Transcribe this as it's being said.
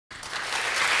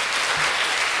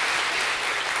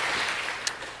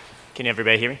Can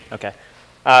everybody hear me? Okay.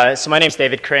 So my name's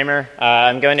David Cramer.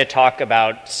 I'm going to talk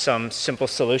about some simple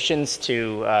solutions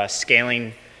to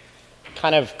scaling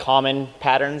kind of common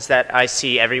patterns that I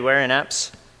see everywhere in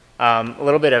apps. A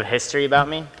little bit of history about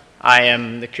me. I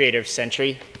am the creator of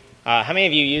Sentry. How many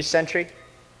of you use Sentry?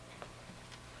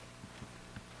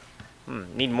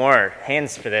 Need more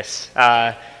hands for this.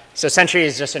 So Sentry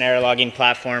is just an error logging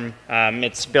platform.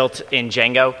 It's built in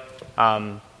Django,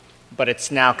 but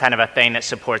it's now kind of a thing that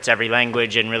supports every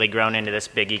language and really grown into this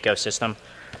big ecosystem.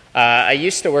 I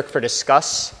used to work for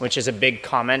Discuss, which is a big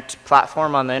comment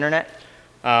platform on the internet.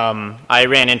 I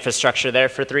ran infrastructure there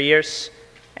for 3 years.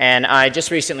 And I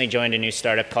just recently joined a new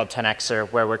startup called 10xer,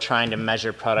 where we're trying to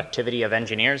measure productivity of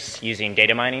engineers using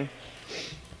data mining.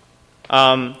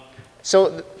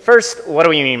 So first, what do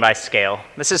we mean by scale?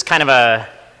 This is kind of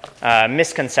a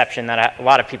misconception that a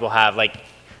lot of people have. Like,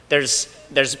 there's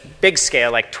big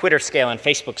scale, like Twitter scale and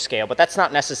Facebook scale, but that's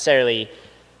not necessarily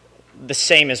the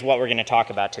same as what we're going to talk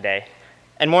about today.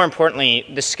 And more importantly,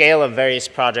 the scale of various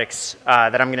projects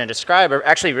that I'm going to describe are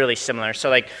actually really similar. So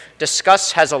like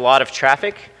Discuss has a lot of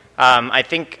traffic. I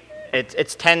think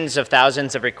it's tens of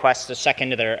thousands of requests a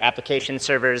second to their application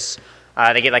servers.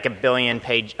 They get like a billion,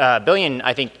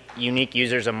 I think, unique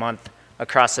users a month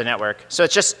across the network. So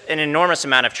it's just an enormous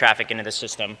amount of traffic into the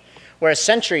system. Whereas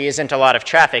Sentry isn't a lot of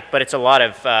traffic, but it's a lot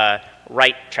of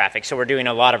write traffic. So we're doing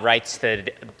a lot of writes to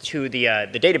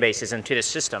the databases and to the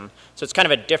system. So it's kind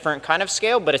of a different kind of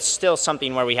scale, but it's still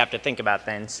something where we have to think about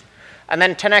things. And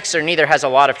then 10xer neither has a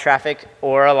lot of traffic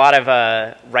or a lot of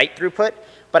write throughput,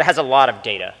 but it has a lot of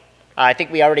data. I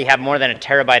think we already have more than a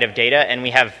terabyte of data, and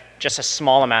we have just a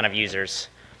small amount of users.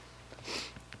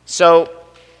 So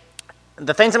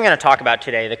the things I'm going to talk about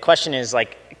today, the question is,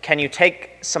 like, can you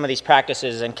take some of these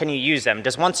practices and can you use them?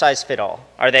 Does one size fit all?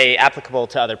 Are they applicable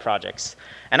to other projects?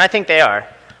 And I think they are.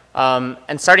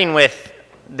 And starting with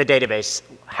the database,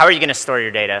 how are you going to store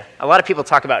your data? A lot of people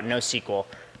talk about NoSQL.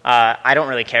 I don't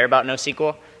really care about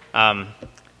NoSQL.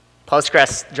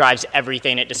 Postgres drives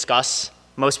everything at Discuss.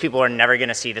 Most people are never going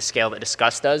to see the scale that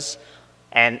Discuss does.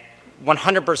 And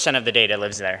 100% of the data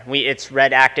lives there. It's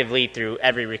read actively through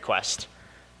every request.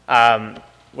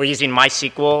 We're using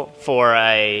MySQL for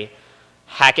a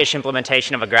hackish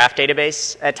implementation of a graph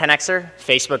database at 10xer.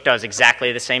 Facebook does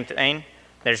exactly the same thing.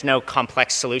 There's no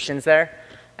complex solutions there.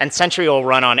 And Sentry will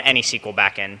run on any SQL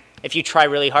backend. If you try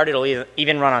really hard, it'll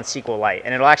even run on SQLite.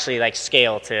 And it'll actually like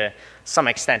scale to some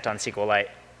extent on SQLite.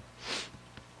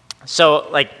 So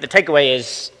like the takeaway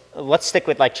is, let's stick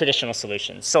with like traditional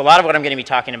solutions. So a lot of what I'm going to be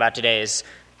talking about today is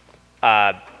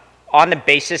on the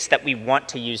basis that we want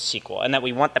to use SQL and that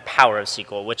we want the power of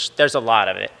SQL, which there's a lot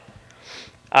of it.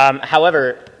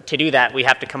 However, to do that, we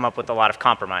have to come up with a lot of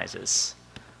compromises.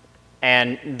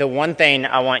 And the one thing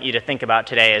I want you to think about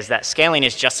today is that scaling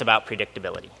is just about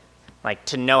predictability, like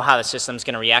to know how the system's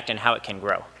going to react and how it can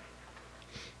grow.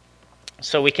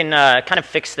 So we can kind of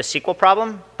fix the SQL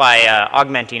problem by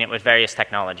augmenting it with various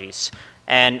technologies.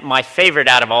 And my favorite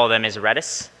out of all of them is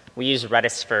Redis. We use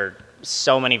Redis for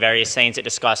so many various things at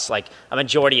Discuss. Like a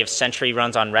majority of Sentry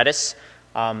runs on Redis.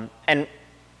 And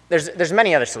there's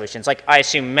many other solutions. Like I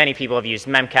assume many people have used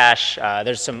Memcache.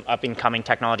 There's some up-and-coming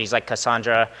technologies like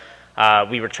Cassandra.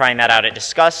 We were trying that out at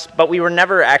Discuss, but we were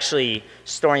never actually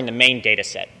storing the main data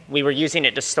set. We were using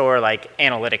it to store like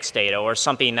analytics data or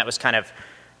something that was kind of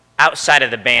outside of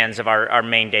the bands of our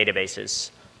main databases.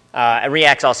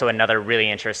 React's also another really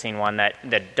interesting one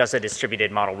that does a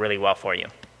distributed model really well for you.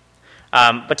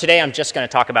 But today I'm just going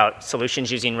to talk about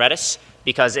solutions using Redis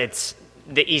because it's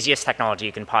the easiest technology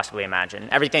you can possibly imagine.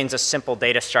 Everything's a simple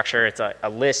data structure. It's a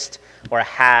list or a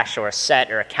hash or a set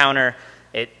or a counter.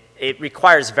 It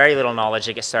requires very little knowledge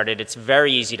to get started. It's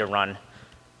very easy to run.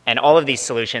 And all of these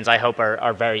solutions, I hope,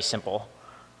 are very simple.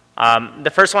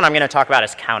 The first one I'm going to talk about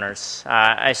is counters.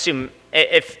 I assume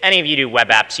if any of you do web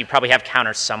apps, you probably have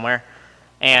counters somewhere.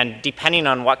 And depending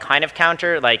on what kind of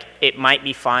counter, like it might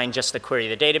be fine just to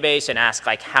query the database and ask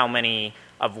like how many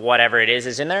of whatever it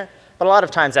is in there. But a lot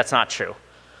of times that's not true.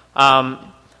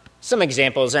 Some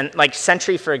examples, and like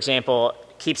Sentry, for example,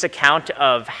 keeps a count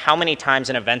of how many times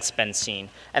an event's been seen.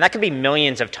 And that could be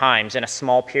millions of times in a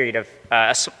small period of,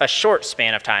 a short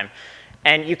span of time.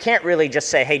 And you can't really just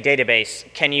say, hey,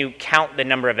 database, can you count the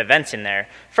number of events in there?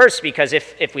 First, because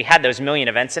if we had those million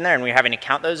events in there and we were having to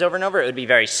count those over and over, it would be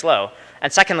very slow.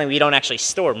 And secondly, we don't actually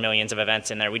store millions of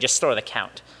events in there. We just store the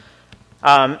count.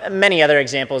 Many other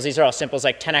examples. These are all simples.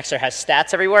 Like 10xer has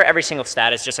stats everywhere. Every single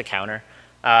stat is just a counter.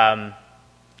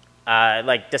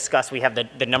 Like Discuss, we have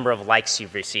the number of likes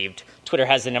you've received. Twitter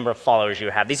has the number of followers you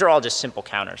have. These are all just simple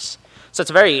counters. So it's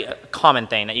a very common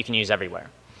thing that you can use everywhere.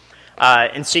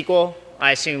 In SQL,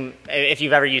 I assume if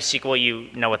you've ever used SQL, you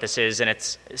know what this is, and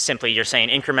it's simply you're saying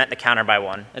increment the counter by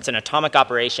 1. It's an atomic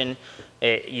operation.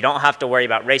 You don't have to worry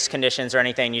about race conditions or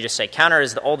anything. You just say counter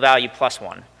is the old value plus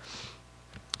 1.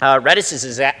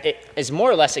 Redis is more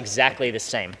or less exactly the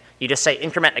same. You just say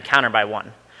increment the counter by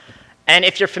 1. And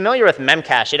if you're familiar with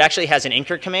memcache, it actually has an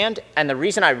incr command. And the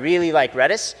reason I really like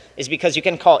Redis is because you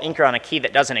can call incr on a key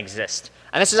that doesn't exist.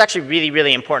 And this is actually really,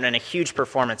 really important and a huge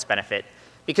performance benefit.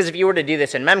 Because if you were to do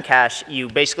this in memcache, you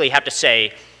basically have to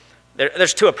say,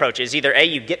 there's 2 approaches. Either A,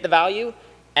 you get the value,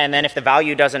 and then if the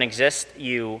value doesn't exist,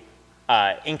 you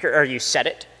incr, or you set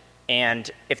it. And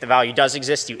if the value does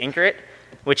exist, you incr it,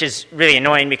 which is really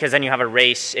annoying because then you have a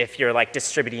race if you're like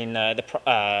distributing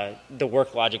the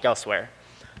work logic elsewhere.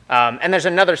 And there's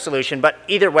another solution, but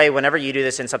either way, whenever you do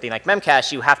this in something like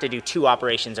memcache, you have to do 2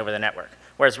 operations over the network,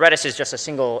 whereas Redis is just a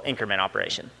single increment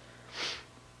operation.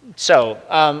 So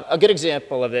a good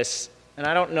example of this, and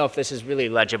I don't know if this is really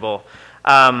legible.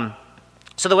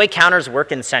 So the way counters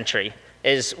work in Sentry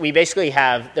is we basically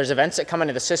there's events that come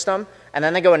into the system, and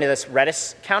then they go into this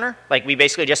Redis counter. Like we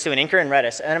basically just do an incr in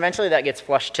Redis, and then eventually that gets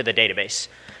flushed to the database.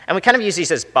 And we kind of use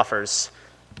these as buffers,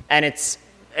 and it's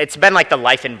been like the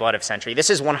life and blood of Sentry.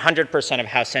 This is 100% of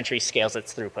how Sentry scales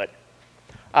its throughput.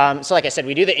 So like I said,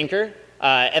 we do the incr,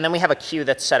 and then we have a queue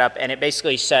that's set up, and it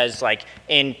basically says, like,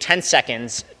 in 10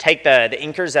 seconds, take the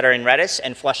incrs that are in Redis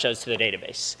and flush those to the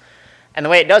database. And the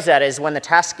way it does that is when the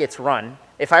task gets run,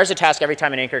 it fires a task every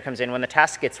time an incr comes in. When the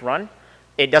task gets run,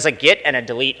 it does a get and a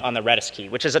delete on the Redis key,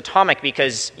 which is atomic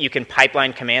because you can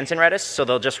pipeline commands in Redis, so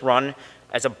they'll just run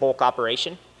as a bulk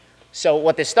operation. So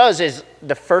what this does is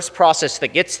the first process that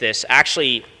gets this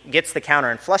actually gets the counter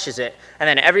and flushes it, and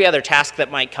then every other task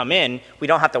that might come in, we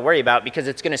don't have to worry about because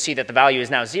it's going to see that the value is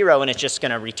now 0 and it's just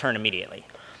going to return immediately.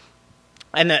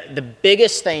 And the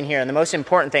biggest thing here and the most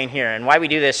important thing here and why we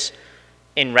do this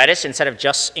in Redis instead of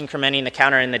just incrementing the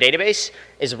counter in the database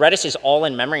is Redis is all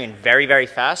in memory and very, very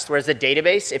fast, whereas the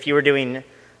database, if you were doing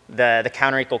the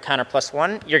counter equal counter plus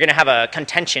 1, you're going to have a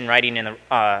contention writing in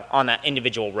on that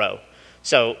individual row.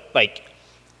 So like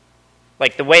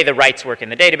the way the writes work in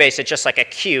the database, it's just like a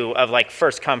queue of like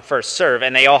first come, first serve,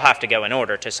 and they all have to go in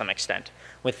order to some extent.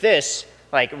 With this,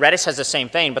 like Redis has the same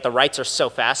thing, but the writes are so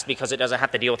fast because it doesn't have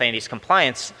to deal with any of these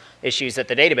compliance issues that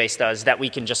the database does that we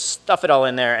can just stuff it all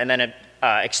in there and then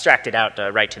extract it out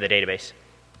right to the database.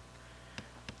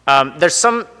 There's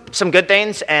some good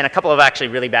things and a couple of actually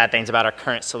really bad things about our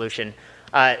current solution.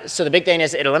 So the big thing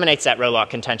is it eliminates that row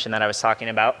lock contention that I was talking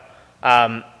about.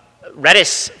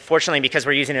 Redis, fortunately, because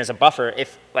we're using it as a buffer,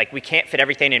 if like we can't fit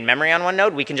everything in memory on one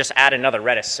node, we can just add another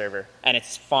Redis server, and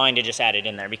it's fine to just add it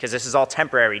in there because this is all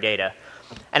temporary data,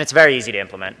 and it's very easy to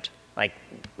implement. Like,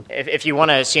 if you want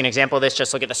to see an example of this,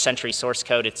 just look at the Sentry source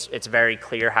code. It's very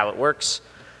clear how it works.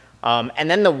 And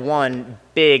then the one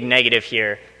big negative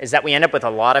here is that we end up with a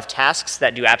lot of tasks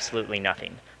that do absolutely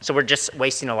nothing. So we're just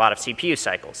wasting a lot of CPU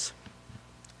cycles.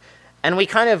 And we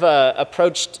kind of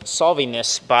approached solving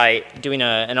this by doing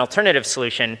an alternative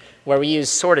solution where we use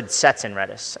sorted sets in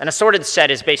Redis. And a sorted set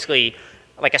is basically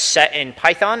like a set in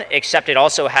Python, except it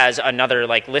also has another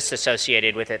like list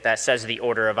associated with it that says the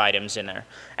order of items in there.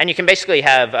 And you can basically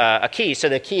have a key. So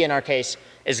the key in our case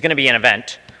is going to be an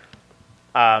event.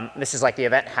 This is like the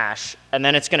event hash. And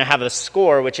then it's going to have the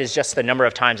score, which is just the number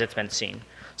of times it's been seen.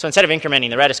 So instead of incrementing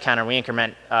the Redis counter, we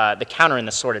increment the counter in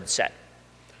the sorted set.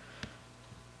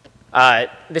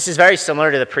 This is very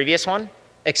similar to the previous one,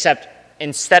 except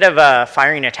instead of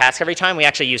firing a task every time, we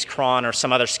actually use cron or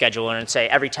some other scheduler and say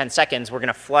every 10 seconds we're going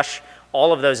to flush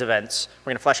all of those events.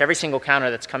 We're going to flush every single counter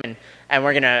that's come in, and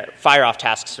we're going to fire off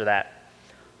tasks for that.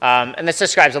 And this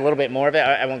describes a little bit more of it.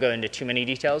 I won't go into too many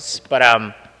details, but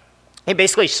it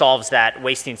basically solves that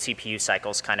wasting CPU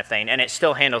cycles kind of thing, and it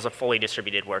still handles a fully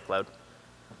distributed workload.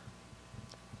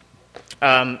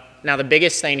 Now the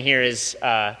biggest thing here is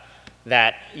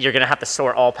that you're going to have to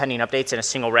store all pending updates in a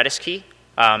single Redis key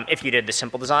if you did the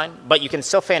simple design. But you can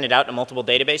still fan it out to multiple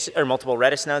databases or multiple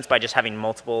Redis nodes by just having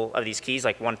multiple of these keys,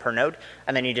 like one per node,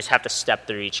 and then you just have to step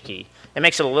through each key. It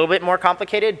makes it a little bit more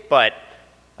complicated, but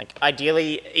like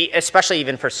ideally, especially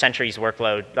even for Sentry's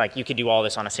workload, like you could do all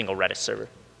this on a single Redis server.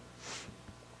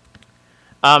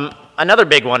 Another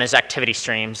big one is activity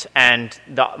streams, and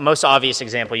the most obvious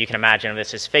example you can imagine of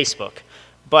this is Facebook.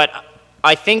 But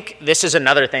I think this is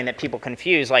another thing that people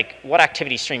confuse, like what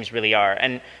activity streams really are.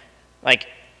 And like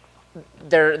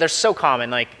they're so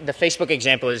common. Like the Facebook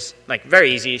example is like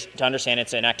very easy to understand.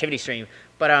 It's an activity stream.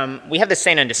 But we have this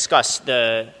thing in Discuss.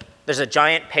 There's a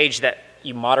giant page that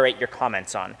you moderate your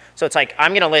comments on. So it's like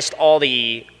I'm going to list all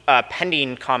the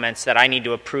pending comments that I need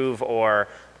to approve or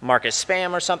mark as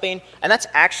spam or something. And that's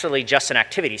actually just an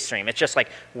activity stream. It's just like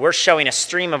we're showing a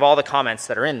stream of all the comments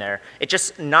that are in there. It's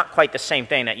just not quite the same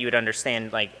thing that you would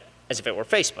understand like as if it were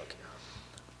Facebook.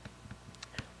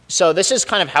 So this is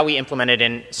kind of how we implement it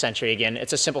in Sentry again.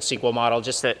 It's a simple SQL model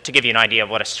just to give you an idea of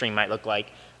what a stream might look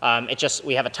like.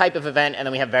 We have a type of event, and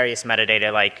then we have various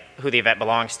metadata like who the event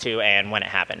belongs to and when it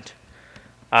happened.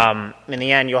 In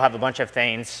the end, you'll have a bunch of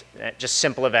things, just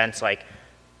simple events like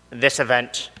this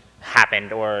event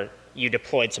happened or you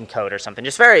deployed some code or something,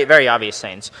 just very, very obvious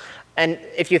things. And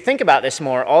if you think about this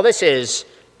more, all this is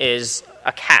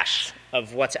a cache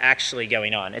of what's actually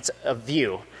going on. It's a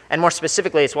view. And more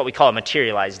specifically, it's what we call a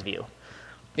materialized view.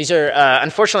 These are,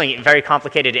 unfortunately, very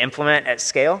complicated to implement at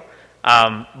scale,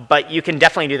 but you can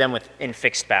definitely do them in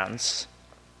fixed bounds.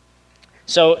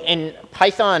 So in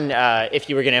Python, if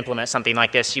you were going to implement something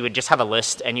like this, you would just have a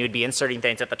list, and you would be inserting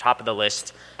things at the top of the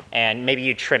list, and maybe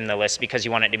you trim the list because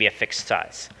you want it to be a fixed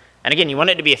size. And again, you want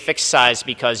it to be a fixed size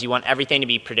because you want everything to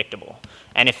be predictable.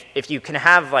 And if you can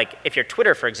have, like, if you're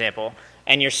Twitter, for example,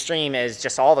 and your stream is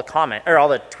just all the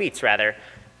tweets, rather,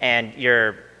 and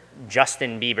you're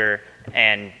Justin Bieber,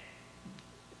 and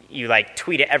you like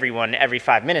tweet at everyone every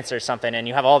 5 minutes or something, and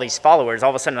you have all these followers, all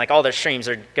of a sudden like all their streams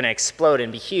are going to explode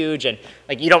and be huge, and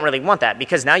like you don't really want that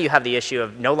because now you have the issue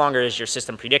of no longer is your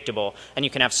system predictable, and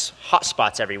you can have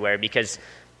hotspots everywhere because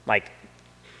like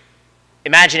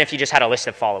imagine if you just had a list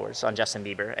of followers on Justin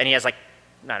Bieber, and he has like,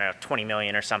 I don't know, 20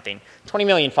 million or something. 20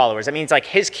 million followers. That means like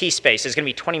his key space is going to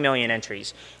be 20 million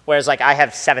entries, whereas like I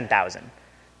have 7,000.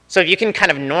 So if you can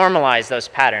kind of normalize those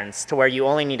patterns to where you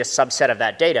only need a subset of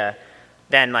that data,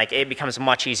 then like it becomes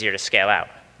much easier to scale out.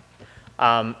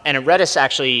 And Redis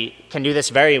actually can do this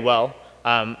very well.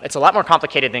 It's a lot more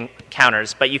complicated than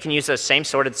counters, but you can use those same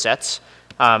sorted sets.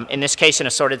 In this case, in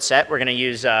a sorted set, we're going to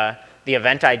use the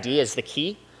event ID as the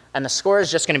key, and the score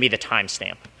is just going to be the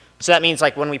timestamp. So that means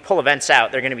like when we pull events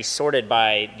out, they're going to be sorted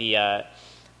by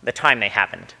the time they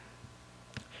happened.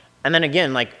 And then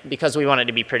again, like because we want it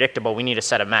to be predictable, we need a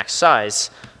set of max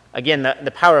size. Again,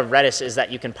 the power of Redis is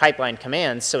that you can pipeline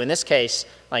commands. So in this case,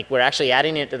 like we're actually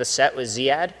adding it to the set with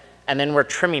zadd, and then we're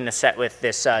trimming the set with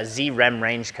this zrem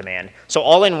range command. So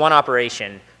all in one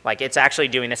operation, like it's actually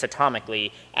doing this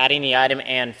atomically, adding the item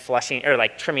and flushing, or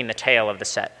like trimming the tail of the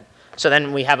set. So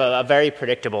then we have a very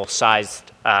predictable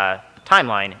sized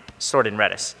timeline stored in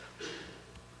Redis.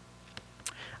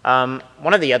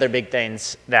 One of the other big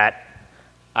things that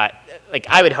like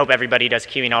I would hope everybody does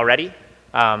queuing already.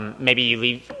 Maybe you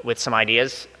leave with some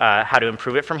ideas how to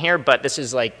improve it from here, but this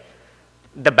is like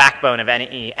the backbone of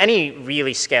any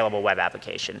really scalable web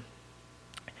application.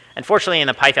 Unfortunately, in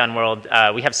the Python world,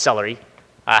 we have Celery.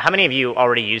 How many of you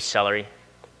already use Celery?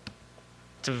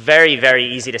 It's very, very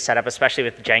easy to set up, especially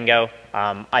with Django.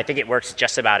 I think it works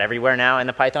just about everywhere now in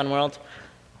the Python world.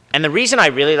 And the reason I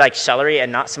really like Celery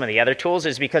and not some of the other tools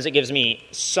is because it gives me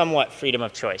somewhat freedom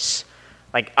of choice.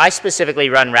 Like I specifically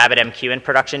run RabbitMQ in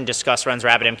production. Discuss runs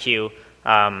RabbitMQ.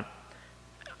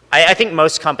 I think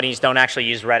most companies don't actually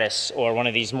use Redis or one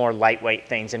of these more lightweight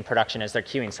things in production as their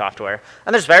queuing software.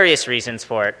 And there's various reasons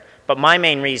for it. But my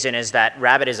main reason is that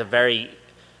Rabbit is a very,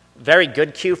 very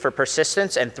good queue for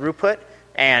persistence and throughput,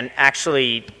 and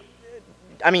actually,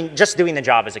 I mean, just doing the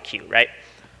job as a queue, right?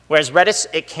 Whereas Redis,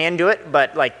 it can do it,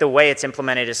 but like the way it's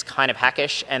implemented is kind of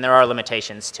hackish, and there are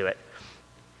limitations to it.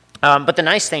 But the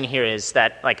nice thing here is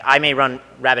that like I may run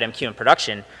RabbitMQ in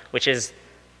production, which is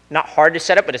not hard to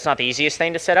set up, but it's not the easiest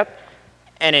thing to set up.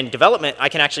 And in development, I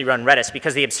can actually run Redis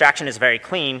because the abstraction is very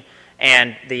clean,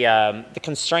 and the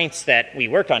constraints that we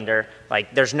work under,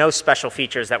 like there's no special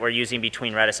features that we're using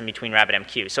between Redis and between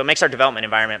RabbitMQ. So it makes our development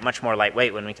environment much more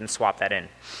lightweight when we can swap that in.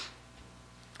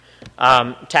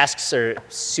 Tasks are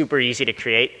super easy to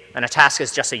create, and a task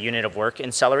is just a unit of work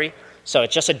in Celery. So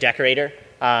it's just a decorator.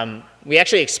 We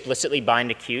actually explicitly bind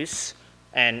to queues,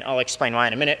 and I'll explain why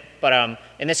in a minute. But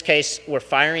in this case, we're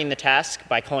firing the task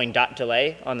by calling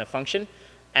 .delay on the function,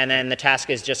 and then the task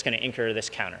is just going to incur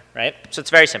this counter, right? So it's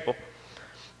very simple.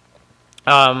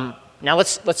 Now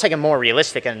let's take a more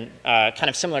realistic and kind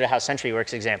of similar to how Sentry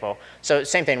works example. So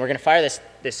same thing, we're going to fire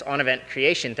this on-event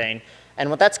creation thing, and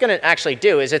what that's going to actually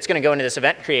do is it's going to go into this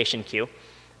event creation queue,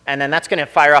 and then that's going to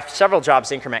fire off several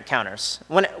jobs increment counters.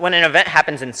 When an event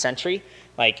happens in Sentry,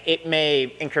 like it may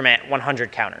increment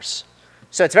 100 counters.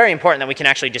 So it's very important that we can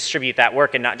actually distribute that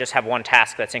work and not just have one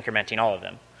task that's incrementing all of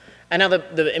them. And now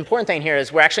the important thing here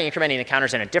is we're actually incrementing the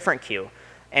counters in a different queue.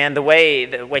 And the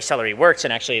way Celery works,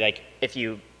 and actually like if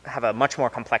you have a much more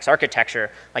complex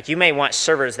architecture, like you may want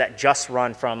servers that just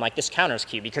run from like this counters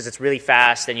queue because it's really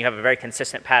fast and you have a very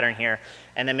consistent pattern here.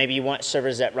 And then maybe you want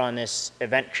servers that run this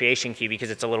event creation queue because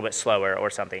it's a little bit slower or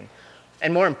something.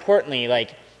 And more importantly,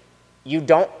 like, you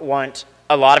don't want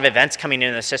a lot of events coming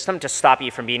into the system to stop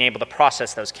you from being able to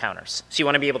process those counters. So you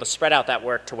want to be able to spread out that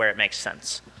work to where it makes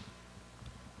sense.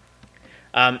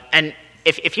 And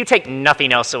if you take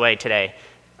nothing else away today,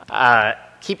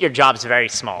 keep your jobs very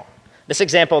small. This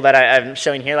example that I'm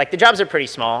showing here, like, the jobs are pretty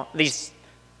small. These,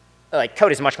 like,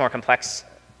 code is much more complex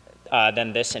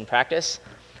than this in practice.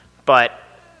 But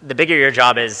the bigger your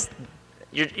job is,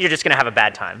 you're just going to have a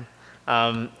bad time.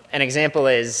 An example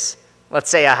is, let's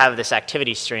say I have this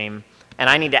activity stream, and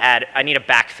I need to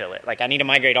backfill it. Like, I need to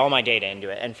migrate all my data into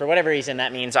it. And for whatever reason,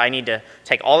 that means I need to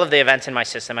take all of the events in my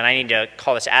system, and I need to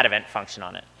call this add event function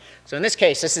on it. So in this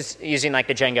case, this is using like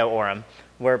the Django ORM.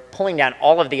 We're pulling down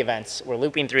all of the events, we're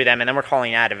looping through them, and then we're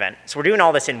calling add event. So we're doing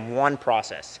all this in one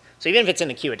process. So even if it's in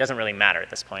the queue, it doesn't really matter at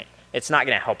this point. It's not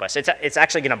going to help us. It's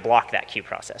actually going to block that queue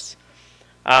process.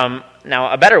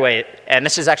 Now, a better way, and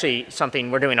this is actually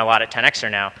something we're doing a lot at 10xer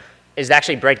now, is to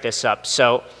actually break this up.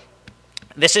 So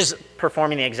this is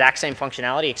performing the exact same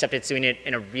functionality, except it's doing it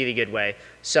in a really good way.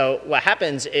 So what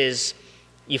happens is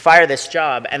you fire this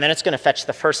job, and then it's going to fetch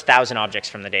the first 1,000 objects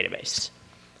from the database.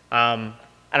 And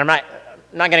I'm not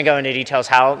going to go into details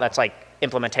how. That's like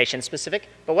implementation specific.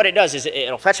 But what it does is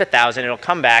it'll fetch 1,000, it'll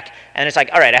come back, and it's like,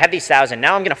 all right, I have these 1,000.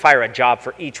 Now I'm going to fire a job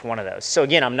for each one of those. So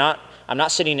again, I'm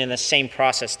not sitting in the same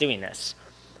process doing this.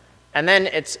 And then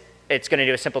it's going to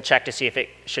do a simple check to see if it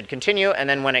should continue. And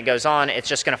then when it goes on, it's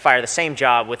just going to fire the same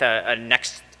job with a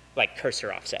next like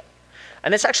cursor offset.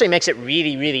 And this actually makes it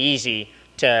really, really easy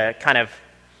to kind of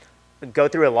go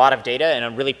through a lot of data in a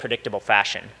really predictable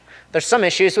fashion. There's some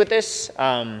issues with this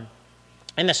in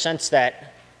the sense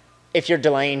that if you're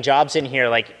delaying jobs in here,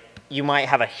 like, you might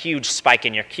have a huge spike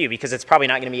in your queue because it's probably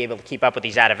not going to be able to keep up with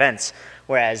these add events.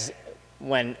 Whereas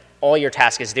when all your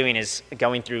task is doing is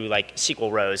going through like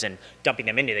SQL rows and dumping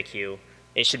them into the queue,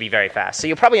 it should be very fast. So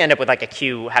you'll probably end up with like a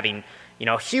queue having, you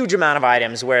know, a huge amount of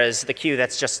items, whereas the queue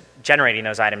that's just generating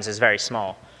those items is very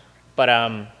small. But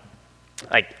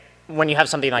like when you have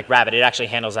something like Rabbit, it actually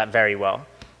handles that very well.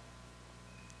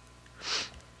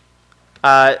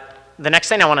 The next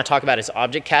thing I want to talk about is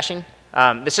object caching.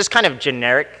 This is kind of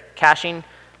generic caching,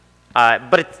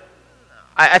 but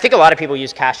I think a lot of people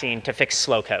use caching to fix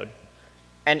slow code.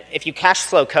 And if you cache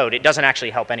slow code, it doesn't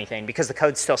actually help anything because the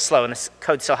code's still slow and the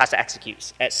code still has to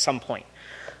execute at some point.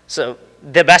 So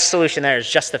the best solution there is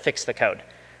just to fix the code.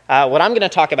 What I'm going to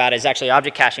talk about is actually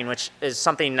object caching, which is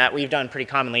something that we've done pretty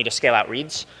commonly to scale out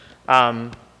reads.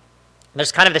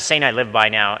 There's kind of this saying I live by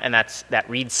now, and that's that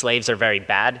read slaves are very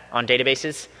bad on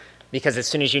databases because as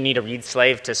soon as you need a read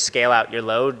slave to scale out your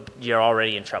load, you're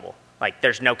already in trouble. Like,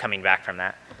 there's no coming back from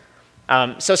that.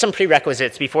 So some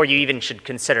prerequisites before you even should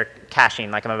consider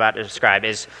caching, like I'm about to describe,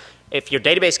 is if your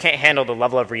database can't handle the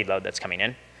level of read load that's coming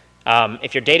in,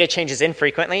 if your data changes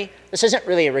infrequently, this isn't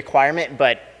really a requirement,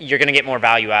 but you're going to get more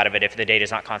value out of it if the data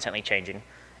is not constantly changing.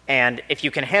 And if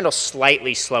you can handle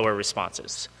slightly slower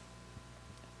responses.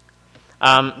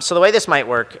 So the way this might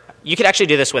work, you could actually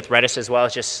do this with Redis as well.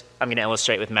 It's just, I'm going to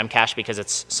illustrate with Memcache because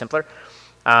it's simpler.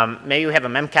 Maybe we have a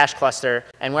Memcache cluster,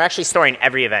 and we're actually storing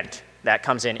every event that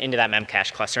comes into that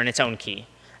Memcache cluster in its own key.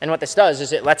 And what this does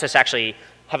is it lets us actually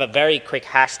have a very quick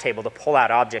hash table to pull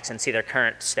out objects and see their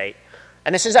current state.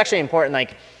 And this is actually important.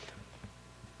 Like,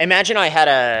 imagine I had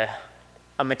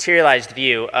a materialized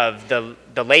view of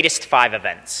the latest 5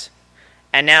 events.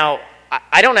 And now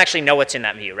I don't actually know what's in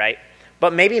that view, right?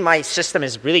 But maybe my system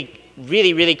is really,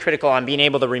 really, really critical on being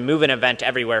able to remove an event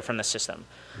everywhere from the system.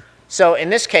 So in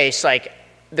this case, like,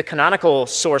 the canonical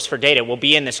source for data will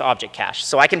be in this object cache.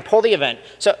 So I can pull the event.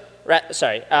 So,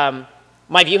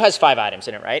 my view has 5 items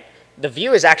in it, right? The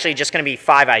view is actually just going to be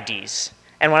 5 IDs.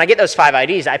 And when I get those 5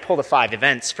 IDs, I pull the 5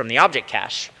 events from the object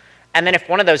cache. And then if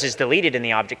one of those is deleted in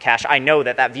the object cache, I know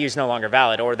that that view is no longer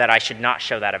valid or that I should not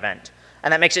show that event.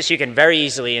 And that makes it so you can very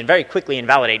easily and very quickly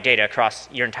invalidate data across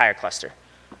your entire cluster.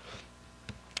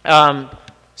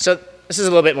 So this is a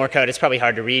little bit more code. It's probably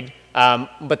hard to read.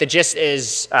 But the gist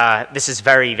is this is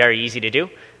very, very easy to do.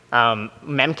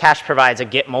 Memcache provides a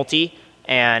git multi,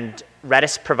 and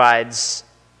Redis provides,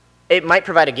 it might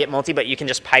provide a git multi, but you can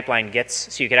just pipeline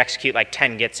gits. So you could execute like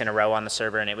 10 gits in a row on the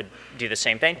server, and it would do the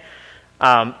same thing.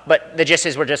 But the gist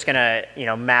is we're just going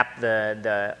to map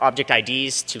the object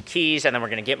IDs to keys, and then we're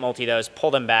going to git multi those,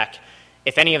 pull them back.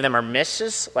 If any of them are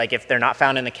misses, like if they're not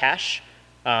found in the cache,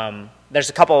 there's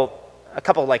a couple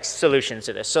like solutions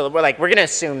to this. So we're going to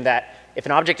assume that if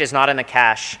an object is not in the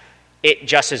cache, it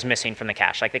just is missing from the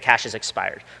cache, like the cache is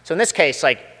expired. So in this case,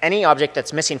 like any object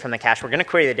that's missing from the cache, we're going to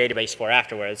query the database for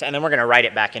afterwards, and then we're going to write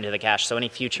it back into the cache so any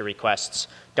future requests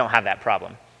don't have that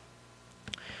problem.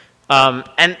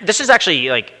 And this is actually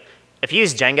like, if you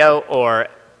use Django or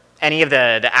any of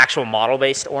the actual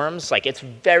model-based ORMs, like it's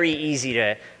very easy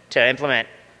to implement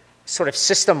sort of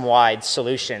system-wide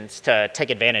solutions to take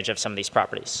advantage of some of these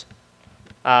properties.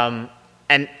 And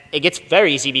it gets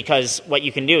very easy because what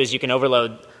you can do is you can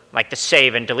overload like the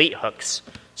save and delete hooks.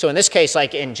 So in this case,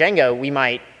 like in Django, we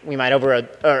might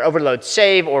overload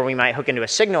save, or we might hook into a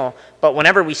signal, but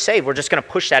whenever we save, we're just gonna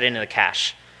push that into the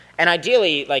cache. And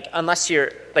ideally, like unless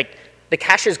you're, like the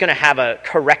cache is gonna have a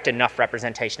correct enough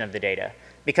representation of the data,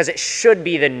 because it should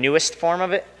be the newest form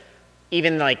of it.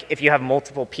 Even like if you have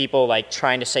multiple people like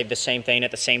trying to save the same thing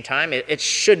at the same time, it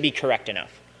should be correct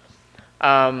enough.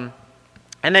 And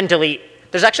then delete.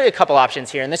 There's actually a couple options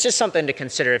here, and this is something to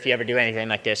consider if you ever do anything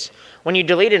like this. When you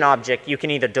delete an object, you can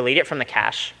either delete it from the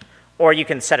cache, or you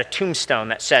can set a tombstone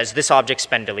that says this object's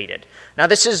been deleted. Now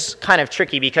this is kind of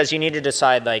tricky because you need to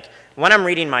decide, like, when I'm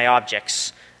reading my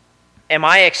objects, am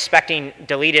I expecting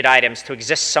deleted items to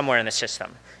exist somewhere in the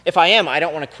system? If I am, I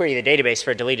don't want to query the database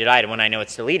for a deleted item when I know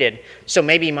it's deleted. So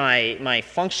maybe my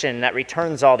function that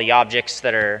returns all the objects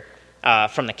that are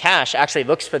from the cache actually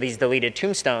looks for these deleted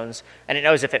tombstones, and it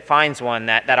knows if it finds one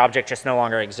that that object just no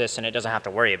longer exists and it doesn't have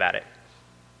to worry about it.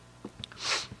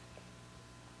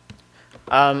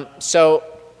 So,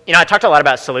 you know, I talked a lot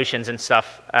about solutions and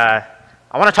stuff. I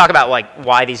want to talk about like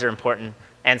why these are important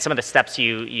and some of the steps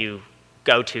you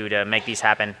go to make these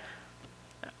happen.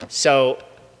 So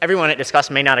everyone at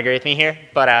Discuss may not agree with me here,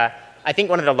 but I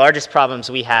think one of the largest problems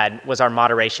we had was our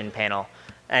moderation panel.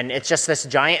 And it's just this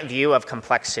giant view of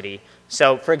complexity.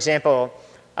 So for example,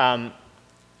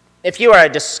 if you're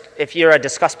a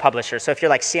Discuss publisher, so if you're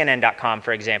like CNN.com,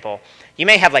 for example, you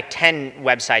may have like 10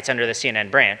 websites under the CNN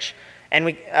branch. And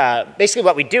we, basically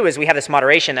what we do is we have this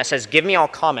moderation that says, give me all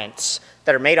comments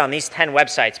that are made on these 10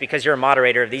 websites because you're a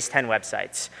moderator of these 10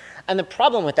 websites. And the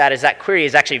problem with that is that query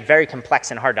is actually very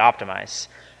complex and hard to optimize.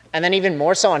 And then even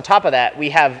more so on top of that, we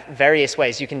have various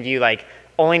ways. You can view like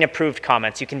only approved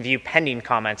comments, you can view pending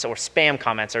comments or spam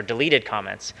comments or deleted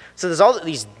comments. So there's all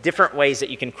these different ways that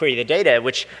you can query the data,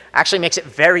 which actually makes it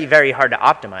very, very hard to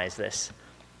optimize this.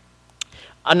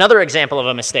 Another example of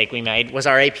a mistake we made was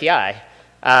our API.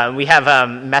 We have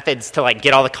methods to like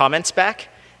get all the comments back.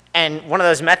 And one of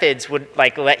those methods would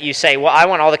like let you say, well, I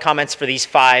want all the comments for these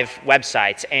 5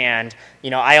 websites, and you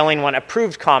know, I only want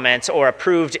approved comments or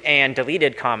approved and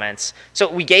deleted comments.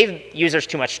 So we gave users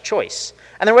too much choice.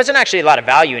 And there wasn't actually a lot of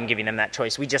value in giving them that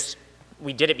choice. We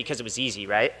did it because it was easy,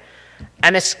 right?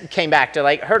 And this came back to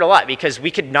like hurt a lot because we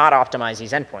could not optimize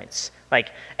these endpoints.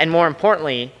 Like, and more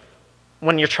importantly,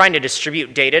 when you're trying to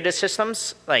distribute data to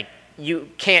systems, like you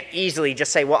can't easily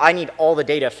just say, well, I need all the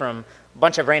data from a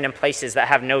bunch of random places that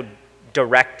have no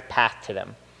direct path to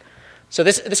them. So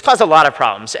this caused a lot of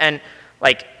problems. And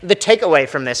like the takeaway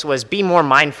from this was be more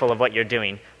mindful of what you're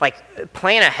doing. Like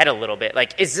plan ahead a little bit.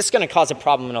 Like, is this going to cause a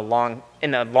problem in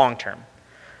the long term?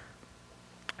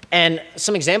 And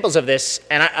some examples of this,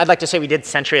 and I'd like to say we did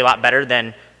Sentry a lot better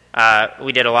than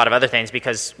we did a lot of other things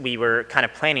because we were kind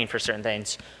of planning for certain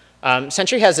things.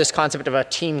 Sentry has this concept of a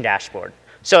team dashboard.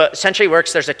 So Sentry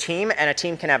works, there's a team, and a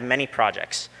team can have many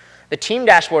projects. The team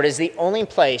dashboard is the only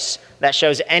place that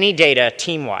shows any data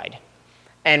team-wide.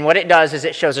 And what it does is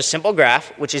it shows a simple graph,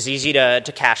 which is easy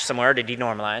to cache somewhere, to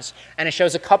denormalize. And it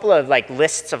shows a couple of like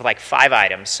lists of like 5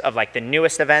 items of like the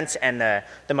newest events and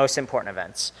the most important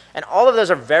events. And all of those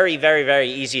are very, very,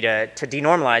 very easy to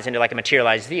denormalize into like a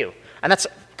materialized view. And that's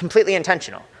completely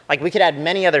intentional. Like we could add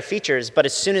many other features, but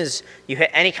as soon as you hit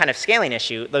any kind of scaling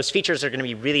issue, those features are going to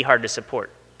be really hard to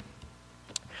support.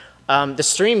 The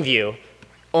stream view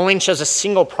only shows a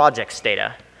single project's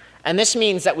data. And this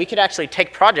means that we could actually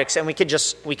take projects and we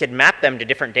could map them to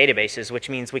different databases, which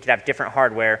means we could have different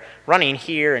hardware running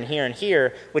here and here and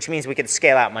here, which means we could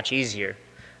scale out much easier.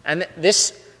 And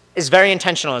this is very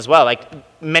intentional as well.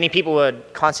 Like many people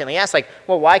would constantly ask, like,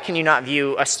 well, why can you not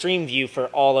view a stream view for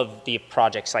all of the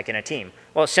projects like in a team?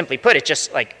 Well, simply put, it's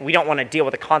just like we don't want to deal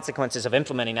with the consequences of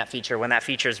implementing that feature when that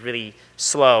feature is really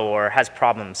slow or has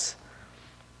problems.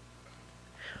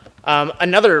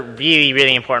 Another really,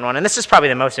 really important one, and this is probably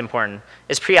the most important,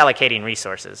 is pre-allocating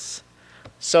resources.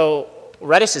 So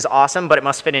Redis is awesome, but it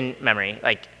must fit in memory.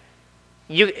 Like,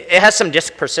 it has some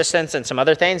disk persistence and some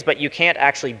other things, but you can't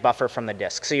actually buffer from the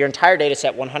disk. So your entire data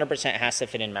set 100% has to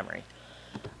fit in memory.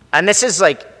 And this is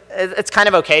like, it's kind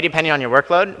of okay depending on your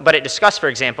workload, but at Discuss, for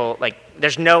example, like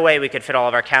there's no way we could fit all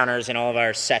of our counters and all of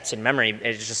our sets in memory.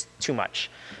 It's just too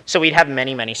much. So we'd have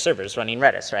many, many servers running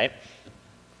Redis, right?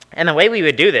 And the way we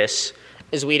would do this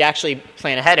is we'd actually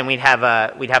plan ahead and we'd have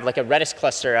like a Redis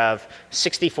cluster of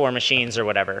 64 machines or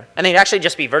whatever. And they'd actually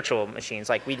just be virtual machines.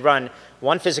 Like we'd run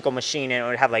one physical machine and it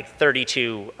would have like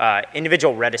 32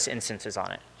 individual Redis instances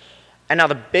on it. And now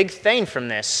the big thing from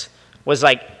this was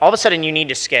like all of a sudden you need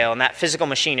to scale and that physical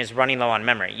machine is running low on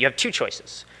memory. You have two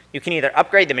choices. You can either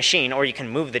upgrade the machine or you can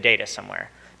move the data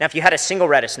somewhere. Now, if you had a single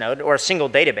Redis node or a single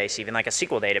database, even like a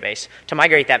SQL database, to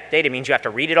migrate that data means you have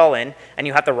to read it all in and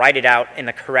you have to write it out in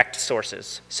the correct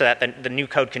sources so that the new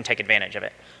code can take advantage of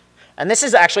it. And this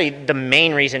is actually the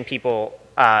main reason people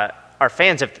are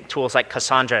fans of tools like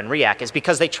Cassandra and React is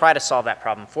because they try to solve that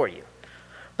problem for you.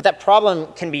 But that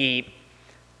problem can be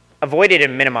avoided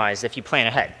and minimized if you plan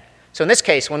ahead. So in this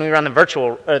case, when we run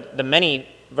the many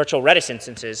virtual Redis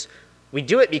instances, we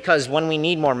do it because when we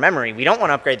need more memory, we don't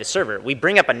want to upgrade the server. We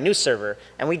bring up a new server,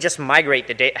 and we just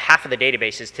migrate half of the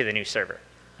databases to the new server.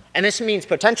 And this means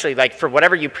potentially, like for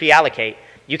whatever you pre-allocate,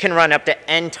 you can run up to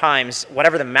n times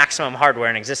whatever the maximum hardware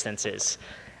in existence is.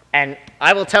 And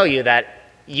I will tell you that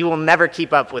you will never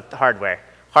keep up with hardware.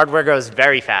 Hardware goes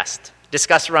very fast.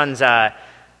 Discuss runs, I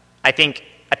think,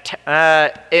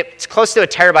 it's close to a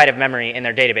terabyte of memory in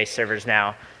their database servers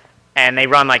now. And they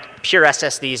run like pure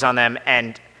SSDs on them,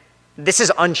 and this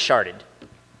is uncharted.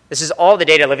 This is all the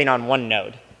data living on one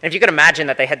node. And if you could imagine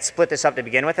that they had split this up to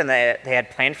begin with and they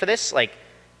had planned for this, like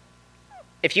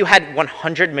if you had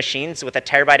 100 machines with a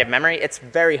terabyte of memory, it's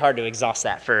very hard to exhaust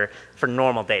that for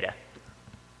normal data.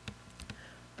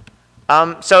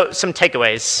 So some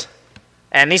takeaways.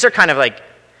 And these are kind of like,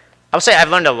 I would say I've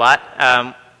learned a lot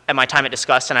at my time at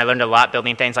Discuss, and I learned a lot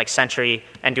building things like Sentry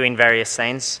and doing various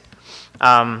things.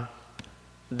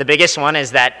 The biggest one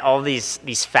is that all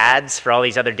these fads for all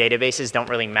these other databases don't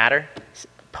really matter.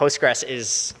 Postgres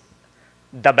is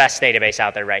the best database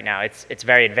out there right now. It's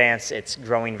very advanced. It's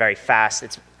growing very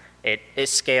fast. It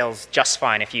scales just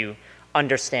fine if you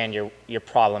understand your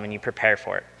problem and you prepare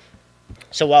for it.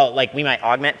 So while like we might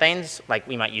augment things, like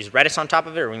we might use Redis on top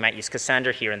of it, or we might use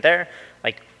Cassandra here and there,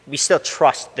 like we still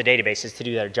trust the databases to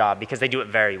do their job because they do it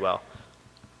very well.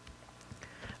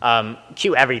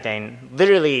 Queue everything,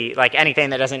 literally like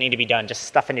anything that doesn't need to be done, just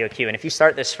stuff into a queue. And if you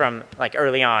start this from like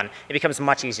early on, it becomes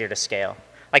much easier to scale.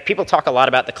 Like people talk a lot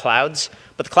about the clouds,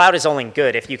 but the cloud is only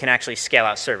good if you can actually scale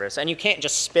out servers. And you can't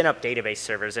just spin up database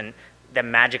servers and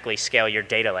then magically scale your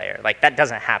data layer. Like that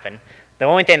doesn't happen. The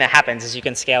only thing that happens is you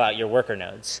can scale out your worker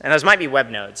nodes. And those might be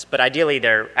web nodes, but ideally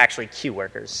they're actually queue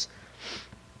workers.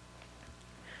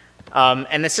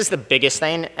 And this is the biggest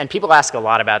thing, and people ask a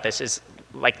lot about this, is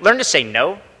like learn to say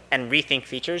no and rethink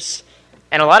features.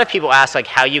 And a lot of people ask like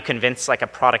how you convince like a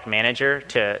product manager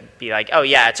to be like, oh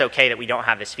yeah, it's okay that we don't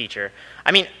have this feature.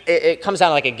 I mean, it comes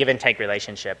down to like a give and take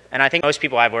relationship. And I think most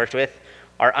people I've worked with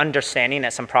are understanding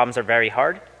that some problems are very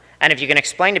hard. And if you can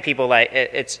explain to people like,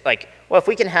 it's like, well, if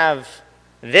we can have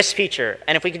this feature,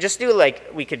 and if we could just do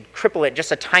like, we could cripple it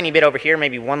just a tiny bit over here,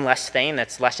 maybe one less thing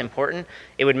that's less important,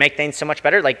 it would make things so much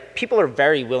better. Like people are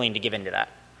very willing to give into that.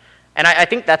 And I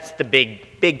think that's the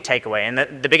big takeaway. And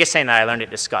the biggest thing that I learned at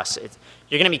Discuss is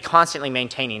you're going to be constantly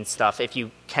maintaining stuff if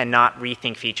you cannot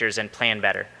rethink features and plan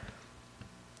better.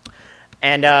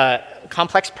 And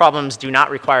complex problems do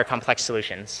not require complex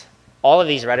solutions. All of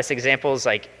these Redis examples,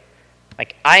 like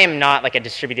I am not like a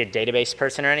distributed database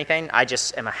person or anything. I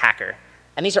just am a hacker.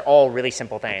 And these are all really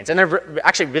simple things. And they're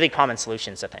actually really common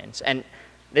solutions to things. And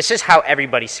this is how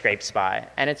everybody scrapes by.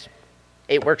 And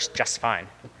it works just fine.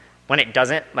 When it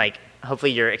doesn't, like,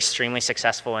 hopefully you're extremely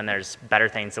successful and there's better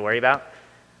things to worry about.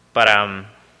 But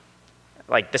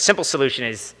like the simple solution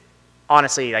is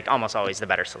honestly like almost always the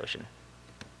better solution.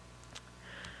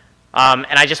 And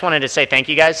I just wanted to say thank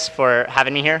you guys for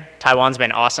having me here. Taiwan's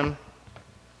been awesome.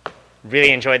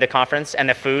 Really enjoyed the conference and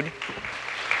the food.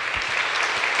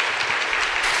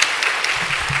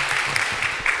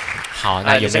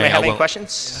 Does anybody have any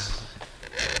questions?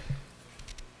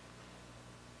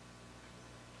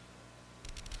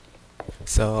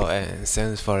 So,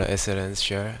 thanks for the excellent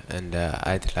share, and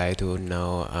I'd like to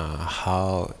know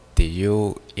how did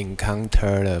you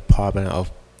encounter the problem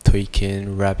of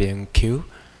tweaking RabbitMQ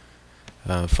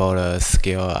for the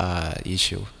scale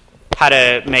issue? How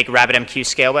to make RabbitMQ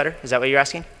scale better? Is that what you're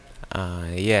asking?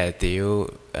 Yeah, do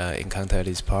you encounter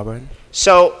this problem?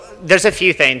 So there's a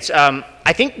few things.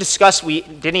 I think Discuss, we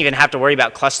didn't even have to worry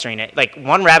about clustering it. Like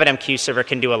one RabbitMQ server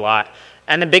can do a lot.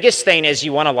 And the biggest thing is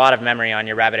you want a lot of memory on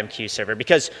your RabbitMQ server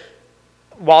because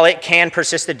while it can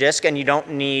persist the disk and you don't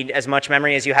need as much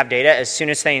memory as you have data, as soon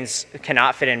as things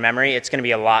cannot fit in memory, it's going to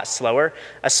be a lot slower,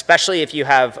 especially if you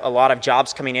have a lot of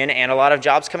jobs coming in and a lot of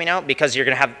jobs coming out because you're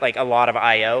going to have like a lot of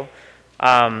I/O.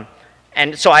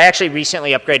 And so I actually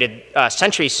recently upgraded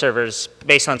Sentry servers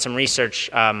based on some research.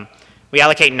 We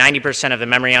allocate 90% of the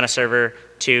memory on a server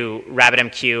to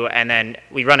RabbitMQ, and then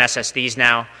we run SSDs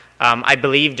now. I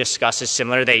believe Discuss is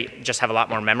similar. They just have a lot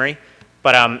more memory.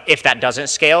 But if that doesn't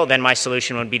scale, then my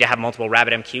solution would be to have multiple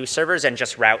RabbitMQ servers and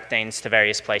just route things to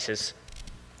various places.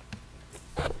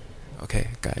 Okay,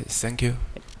 guys, thank you.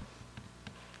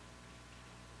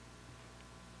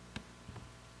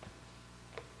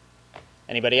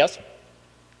 Anybody else?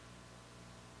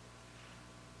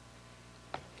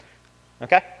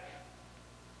 Okay.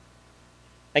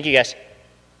 Thank you, guys.